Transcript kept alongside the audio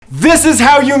This is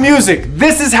how you music.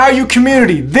 This is how you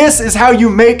community. This is how you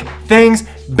make things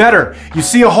better. You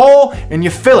see a hole and you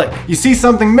fill it. You see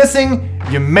something missing,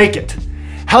 you make it.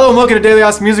 Hello and welcome to Daily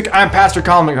Austin Music. I'm Pastor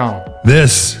Colin McConnell.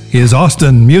 This is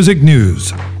Austin Music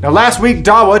News. Now last week,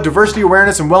 DAWA, Diversity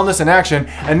Awareness and Wellness in Action,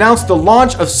 announced the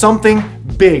launch of something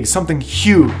big, something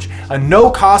huge. A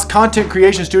no-cost content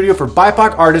creation studio for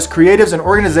BIPOC artists, creatives, and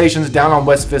organizations down on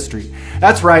West 5th Street.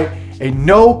 That's right, a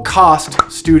no-cost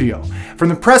studio. From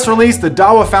the press release, the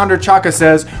DAWA founder Chaka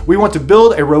says, "We want to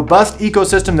build a robust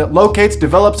ecosystem that locates,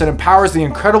 develops, and empowers the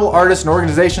incredible artists and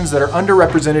organizations that are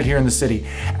underrepresented here in the city.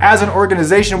 As an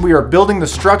organization, we are building the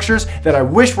structures that I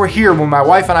wish were here when my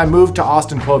wife and I moved to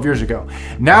Austin 12 years ago.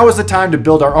 Now is the time to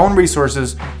build our own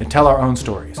resources and tell our own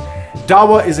stories."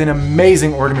 DAWA is an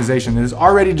amazing organization that has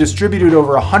already distributed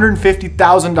over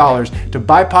 $150,000 to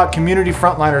BIPOC community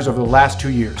frontliners over the last 2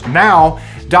 years. Now,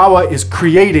 DAWA is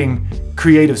creating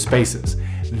creative spaces.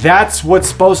 That's what's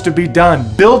supposed to be done.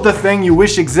 Build the thing you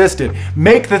wish existed.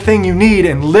 Make the thing you need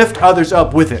and lift others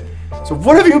up with it. So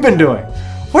what have you been doing?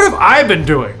 What have I been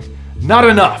doing? Not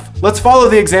enough. Let's follow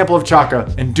the example of Chaka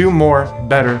and do more,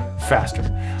 better, faster.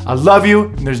 I love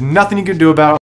you, and there's nothing you can do about it.